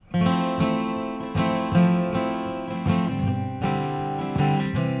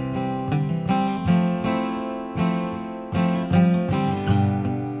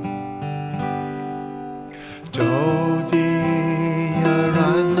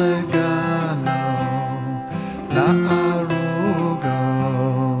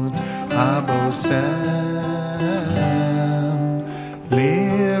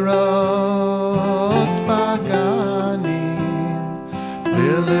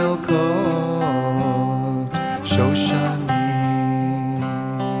בלכות שושנים.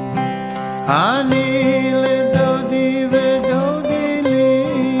 אני לדודי ודודי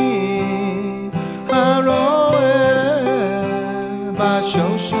לי הרואה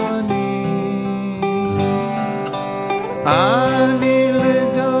בשושנים. אני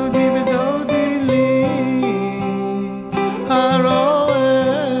לדודי ודודי לי הרואה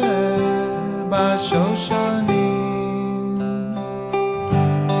בשושנים.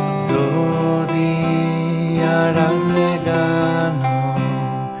 דודי ירד לגנו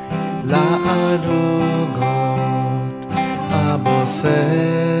לערוגות הבוסר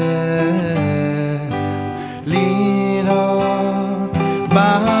לראות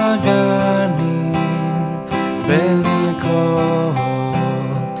בגנים וללקוט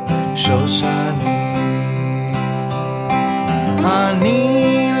שושנים.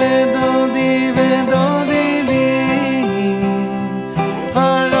 אני לדודי ודודי לי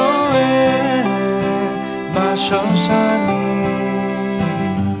הרואה בשושנים.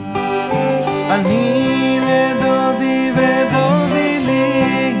 אני לדודי ודודי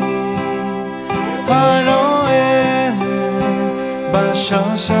לי הרואה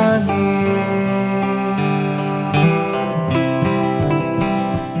בשושנים.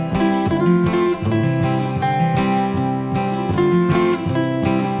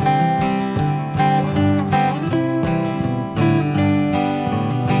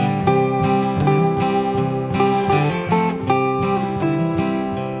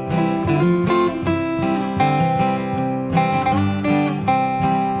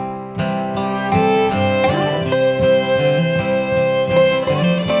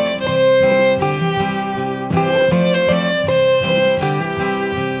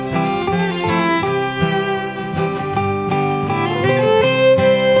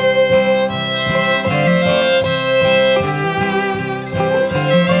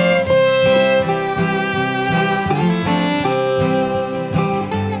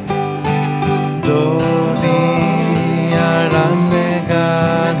 דודי ירד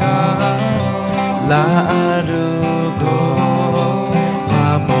לגנו לערוגות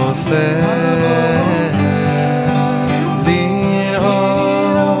הבוסר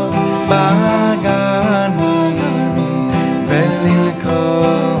לראות בגנים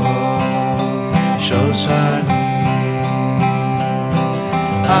וללקוט שושנים.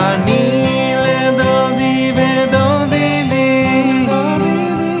 אני לדודי ודודי לי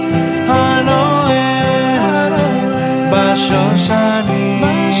בשושנים.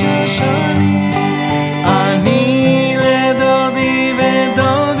 אני לדודי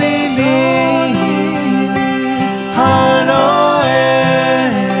ודודי לי הרואה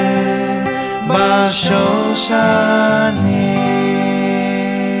בשושנים.